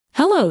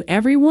Hello,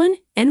 everyone,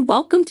 and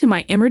welcome to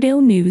my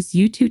Emmerdale News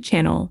YouTube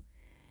channel.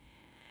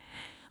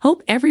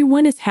 Hope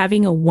everyone is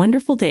having a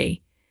wonderful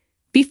day.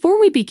 Before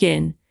we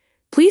begin,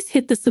 please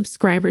hit the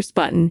subscribers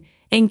button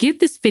and give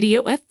this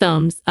video a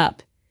thumbs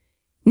up.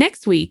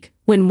 Next week,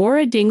 when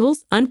Maura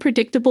Dingle's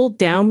unpredictable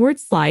downward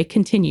slide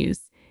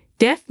continues,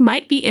 death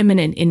might be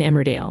imminent in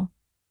Emmerdale.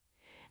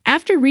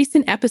 After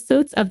recent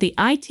episodes of the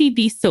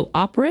ITV soap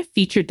opera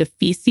featured the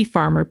feisty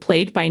farmer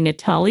played by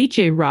Natalie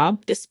J.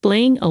 Robb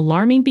displaying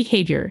alarming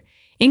behavior,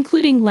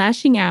 including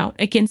lashing out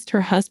against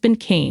her husband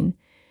Kane,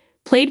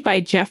 played by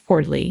Jeff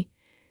Hordley,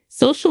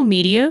 social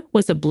media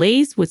was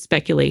ablaze with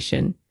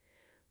speculation.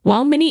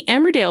 While many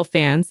Emmerdale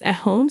fans at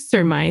home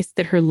surmised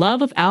that her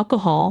love of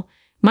alcohol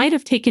might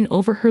have taken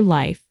over her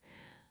life,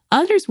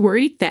 others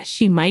worried that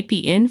she might be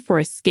in for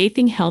a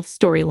scathing health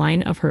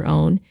storyline of her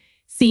own,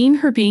 seeing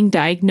her being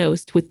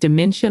diagnosed with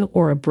dementia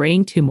or a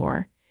brain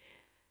tumor.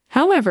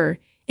 However,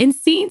 in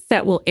scenes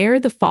that will air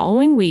the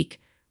following week,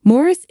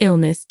 Maura's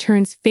illness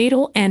turns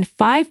fatal and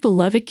 5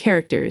 beloved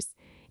characters,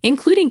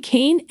 including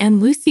Kane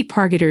and Lucy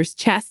Pargeter's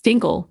Chas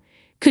Dingle,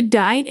 could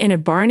die in a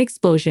barn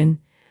explosion.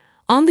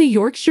 On the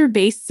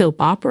Yorkshire-based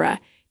soap opera,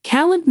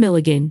 Callum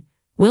Milligan,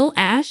 Will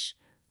Ash,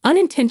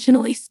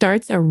 unintentionally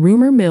starts a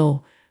rumor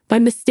mill by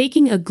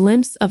mistaking a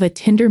glimpse of a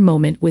tender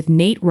moment with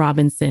Nate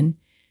Robinson,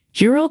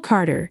 Gerald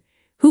Carter,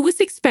 who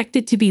was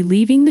expected to be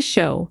leaving the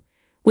show,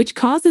 which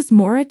causes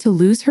Maura to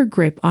lose her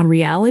grip on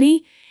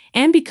reality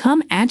and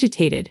become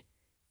agitated.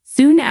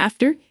 Soon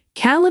after,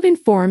 Callum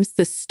informs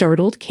the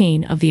startled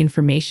Kane of the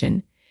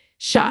information.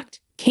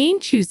 Shocked, Kane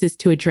chooses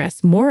to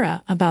address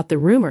Maura about the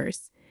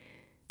rumors.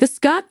 The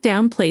Scot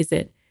downplays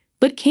it,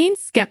 but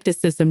Kane's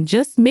skepticism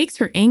just makes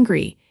her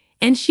angry,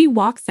 and she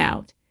walks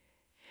out.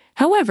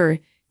 However,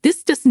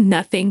 this does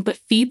nothing but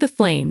feed the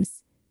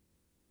flames.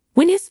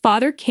 When his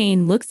father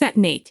Kane looks at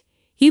Nate,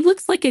 he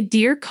looks like a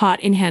deer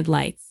caught in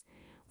headlights.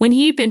 When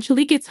he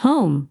eventually gets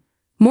home,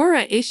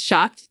 Maura is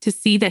shocked to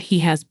see that he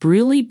has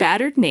brutally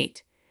battered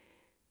Nate.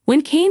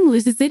 When Kane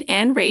loses it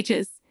and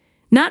rages,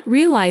 not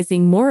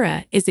realizing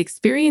Maura is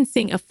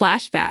experiencing a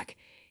flashback,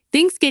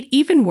 things get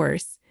even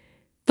worse.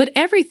 But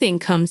everything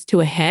comes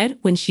to a head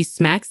when she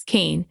smacks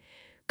Kane,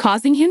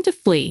 causing him to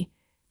flee,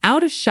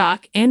 out of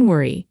shock and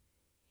worry.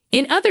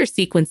 In other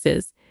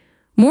sequences,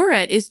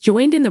 Maura is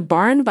joined in the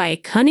barn by a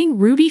cunning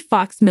Ruby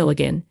Fox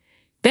Milligan,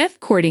 Beth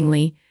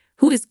Cordingley,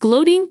 who is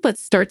gloating but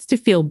starts to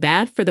feel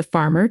bad for the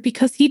farmer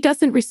because he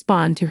doesn't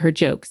respond to her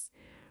jokes.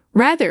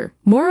 Rather,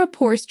 Maura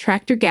pours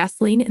tractor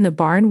gasoline in the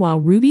barn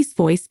while Ruby's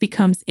voice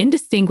becomes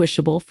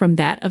indistinguishable from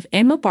that of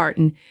Emma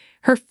Barton,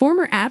 her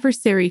former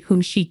adversary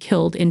whom she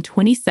killed in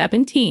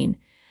 2017,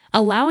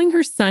 allowing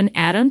her son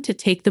Adam to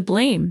take the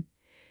blame.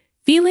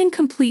 Feeling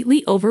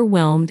completely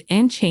overwhelmed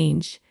and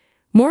changed,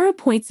 Maura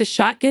points a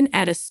shotgun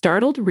at a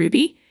startled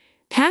Ruby,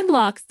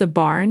 padlocks the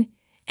barn,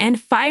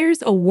 and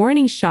fires a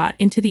warning shot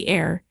into the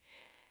air.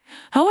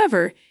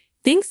 However,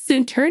 things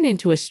soon turn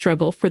into a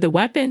struggle for the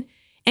weapon,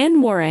 and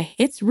Maura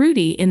hits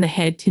Ruby in the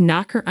head to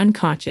knock her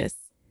unconscious.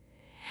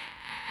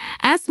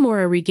 As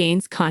Maura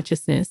regains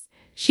consciousness,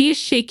 she is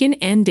shaken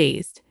and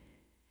dazed.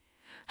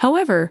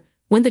 However,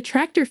 when the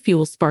tractor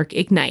fuel spark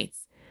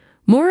ignites,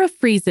 Maura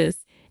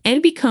freezes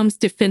and becomes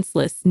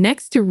defenseless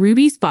next to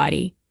Ruby's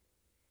body.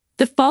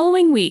 The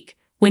following week,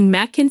 when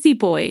Mackenzie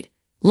Boyd,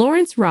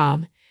 Lawrence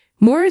Robb,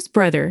 Maura's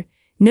brother,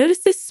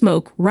 notices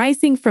smoke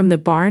rising from the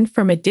barn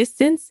from a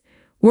distance,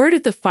 word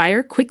of the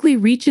fire quickly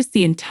reaches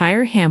the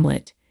entire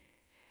hamlet.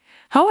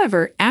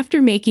 However,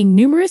 after making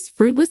numerous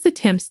fruitless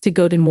attempts to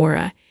go to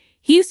Maura,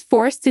 he is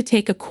forced to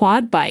take a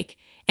quad bike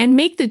and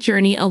make the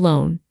journey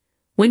alone.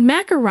 When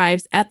Mac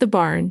arrives at the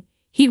barn,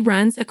 he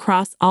runs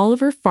across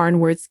Oliver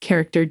Farnworth's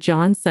character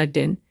John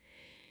Sugden.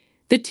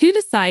 The two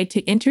decide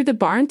to enter the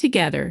barn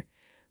together,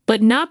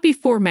 but not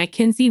before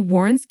Mackenzie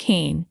warns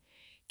Kane,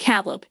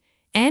 Caleb,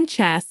 and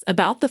Chas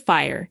about the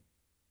fire.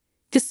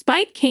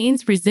 Despite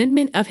Kane's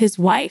resentment of his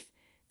wife,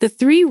 the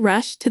three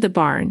rush to the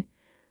barn.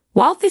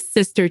 While his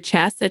sister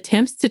Chas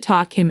attempts to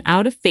talk him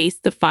out of face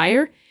the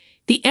fire,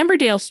 the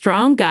Emmerdale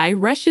strong guy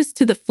rushes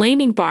to the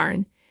flaming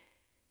barn.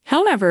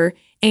 However,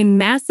 a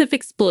massive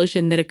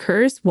explosion that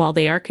occurs while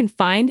they are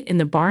confined in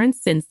the barn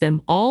sends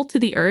them all to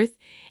the earth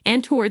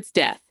and towards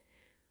death.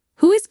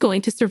 Who is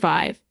going to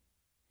survive?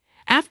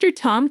 After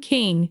Tom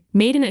King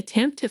made an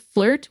attempt to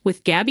flirt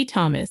with Gabby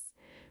Thomas,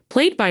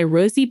 played by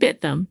Rosie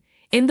Bitham,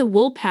 in the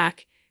Wool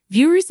Pack,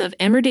 viewers of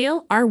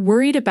Emmerdale are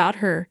worried about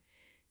her.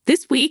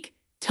 This week,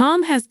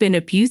 Tom has been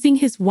abusing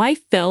his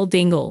wife Belle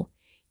Dingle,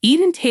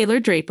 Eden Taylor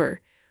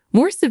Draper,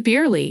 more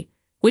severely,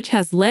 which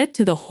has led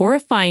to the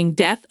horrifying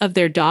death of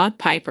their dog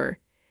Piper.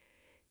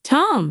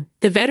 Tom,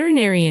 the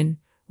veterinarian,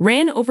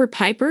 ran over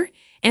Piper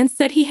and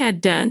said he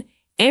had done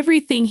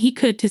everything he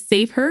could to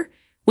save her,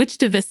 which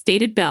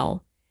devastated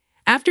Belle.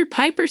 After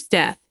Piper's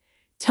death,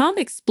 Tom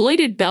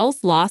exploited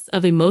Belle's loss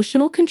of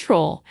emotional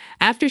control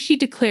after she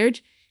declared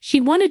she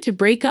wanted to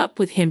break up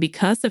with him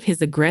because of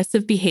his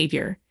aggressive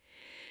behavior.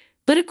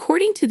 But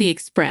according to the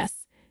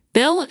Express,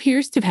 Belle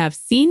appears to have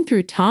seen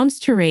through Tom's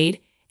tirade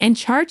and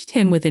charged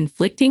him with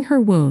inflicting her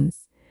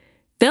wounds.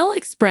 Belle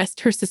expressed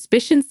her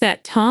suspicions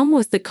that Tom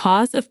was the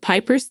cause of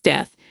Piper's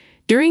death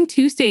during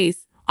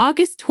Tuesday's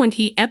August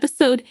 20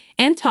 episode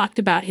and talked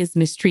about his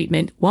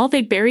mistreatment while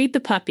they buried the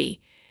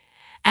puppy.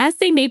 As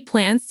they made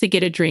plans to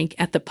get a drink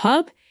at the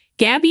pub,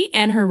 Gabby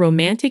and her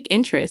romantic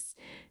interests,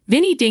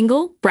 Vinnie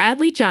Dingle,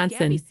 Bradley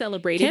Johnson,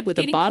 celebrated with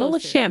a bottle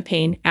of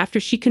champagne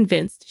after she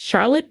convinced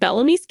Charlotte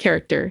Bellamy's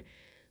character,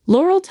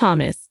 Laurel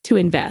Thomas, to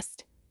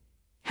invest.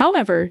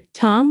 However,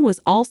 Tom was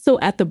also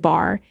at the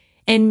bar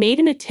and made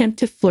an attempt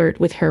to flirt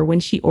with her when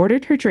she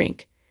ordered her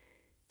drink.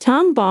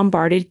 Tom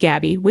bombarded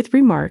Gabby with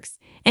remarks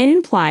and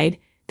implied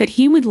that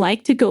he would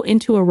like to go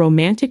into a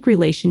romantic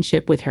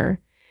relationship with her.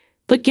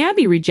 But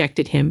Gabby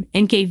rejected him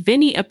and gave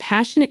Vinnie a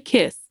passionate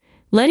kiss,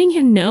 letting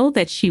him know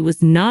that she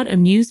was not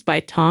amused by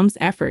Tom's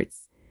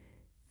efforts.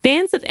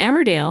 Fans of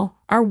Emmerdale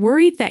are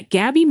worried that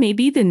Gabby may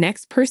be the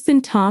next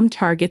person Tom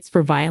targets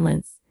for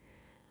violence.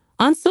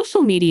 On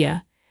social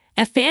media,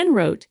 a fan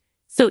wrote,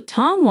 "So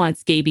Tom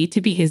wants Gabby to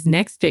be his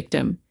next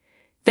victim.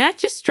 That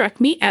just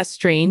struck me as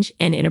strange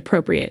and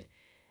inappropriate."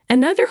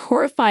 Another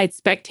horrified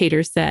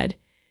spectator said,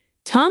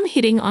 "Tom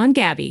hitting on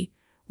Gabby.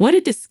 What a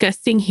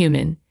disgusting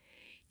human."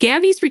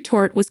 Gabby's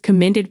retort was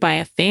commended by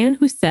a fan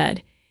who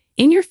said,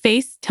 "In your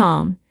face,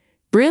 Tom.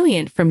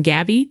 Brilliant from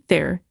Gabby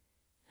there."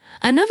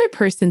 Another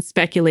person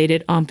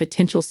speculated on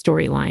potential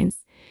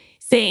storylines,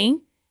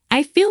 saying,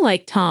 "I feel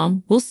like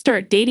Tom will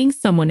start dating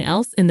someone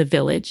else in the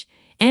village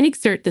and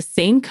exert the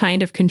same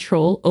kind of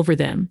control over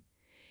them.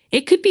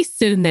 It could be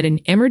soon that an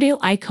Emmerdale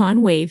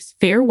icon waves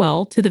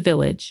farewell to the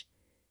village."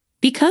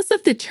 Because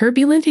of the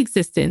turbulent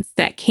existence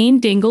that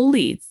Kane Dingle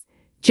leads,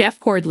 Jeff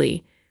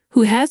Hordley,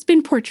 who has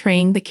been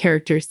portraying the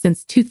character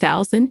since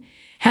 2000,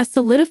 has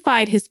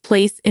solidified his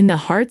place in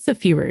the hearts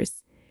of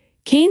viewers.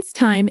 Kane's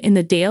time in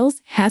the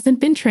Dales hasn't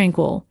been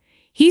tranquil.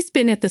 He's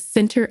been at the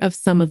center of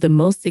some of the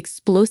most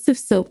explosive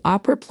soap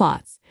opera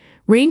plots,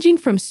 ranging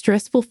from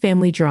stressful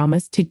family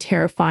dramas to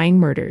terrifying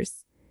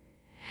murders.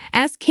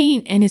 As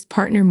Kane and his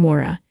partner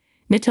Maura,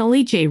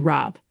 Natalie J.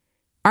 Robb,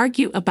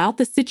 argue about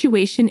the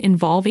situation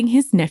involving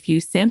his nephew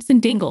Samson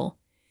Dingle,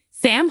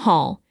 Sam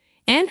Hall,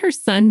 and her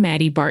son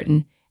Maddie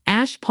Barton,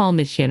 Ash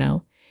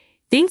Palmiciano,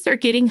 things are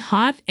getting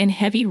hot and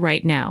heavy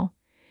right now.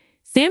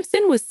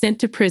 Samson was sent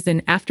to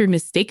prison after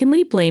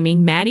mistakenly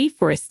blaming Maddie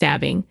for a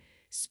stabbing,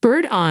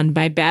 spurred on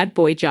by bad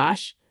boy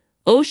Josh,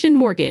 Ocean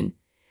Morgan.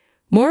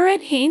 Maura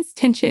and Haynes'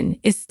 tension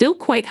is still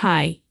quite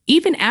high,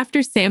 even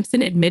after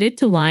Samson admitted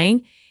to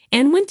lying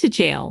and went to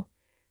jail.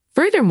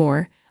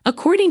 Furthermore,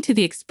 according to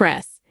The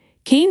Express,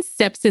 Kane's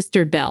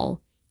stepsister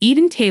Belle,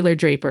 Eden Taylor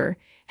Draper,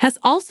 has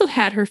also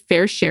had her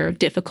fair share of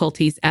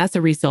difficulties as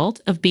a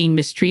result of being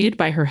mistreated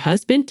by her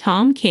husband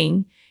Tom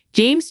King,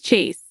 James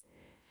Chase.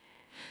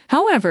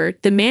 However,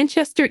 the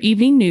Manchester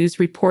Evening News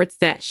reports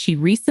that she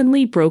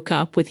recently broke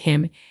up with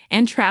him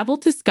and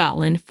traveled to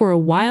Scotland for a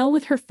while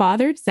with her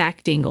father,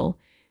 Zach Dingle,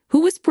 who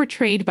was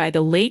portrayed by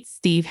the late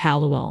Steve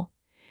Hallowell.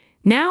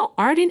 Now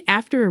ardent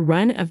after a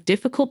run of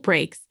difficult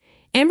breaks,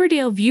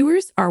 Emmerdale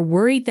viewers are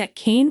worried that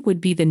Kane would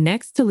be the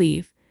next to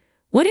leave.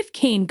 What if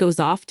Kane goes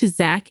off to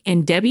Zach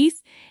and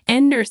Debbie's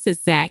and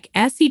nurses Zach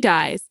as he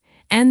dies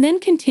and then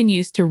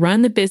continues to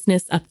run the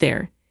business up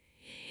there?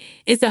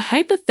 Is a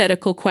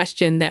hypothetical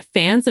question that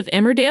fans of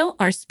Emmerdale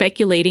are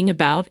speculating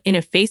about in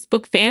a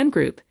Facebook fan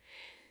group.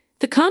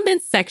 The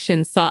comments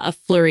section saw a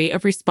flurry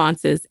of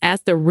responses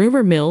as the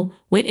rumor mill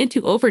went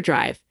into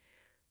overdrive.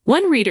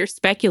 One reader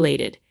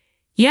speculated,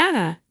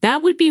 "Yeah,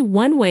 that would be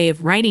one way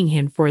of writing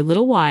him for a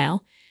little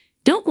while.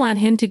 Don't want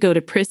him to go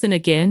to prison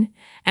again,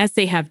 as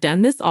they have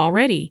done this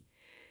already."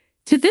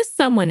 To this,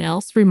 someone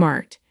else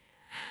remarked,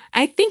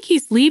 "I think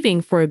he's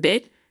leaving for a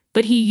bit,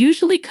 but he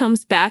usually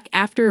comes back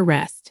after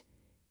arrest."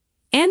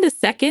 And a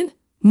second,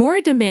 more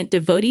adamant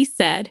devotee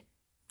said,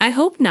 "I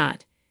hope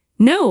not.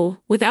 No,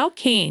 without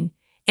Kane,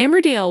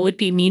 Emmerdale would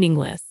be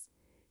meaningless."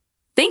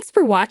 Thanks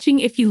for watching.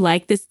 If you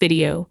like this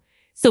video,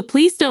 so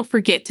please don't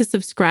forget to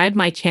subscribe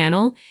my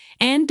channel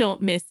and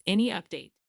don't miss any updates.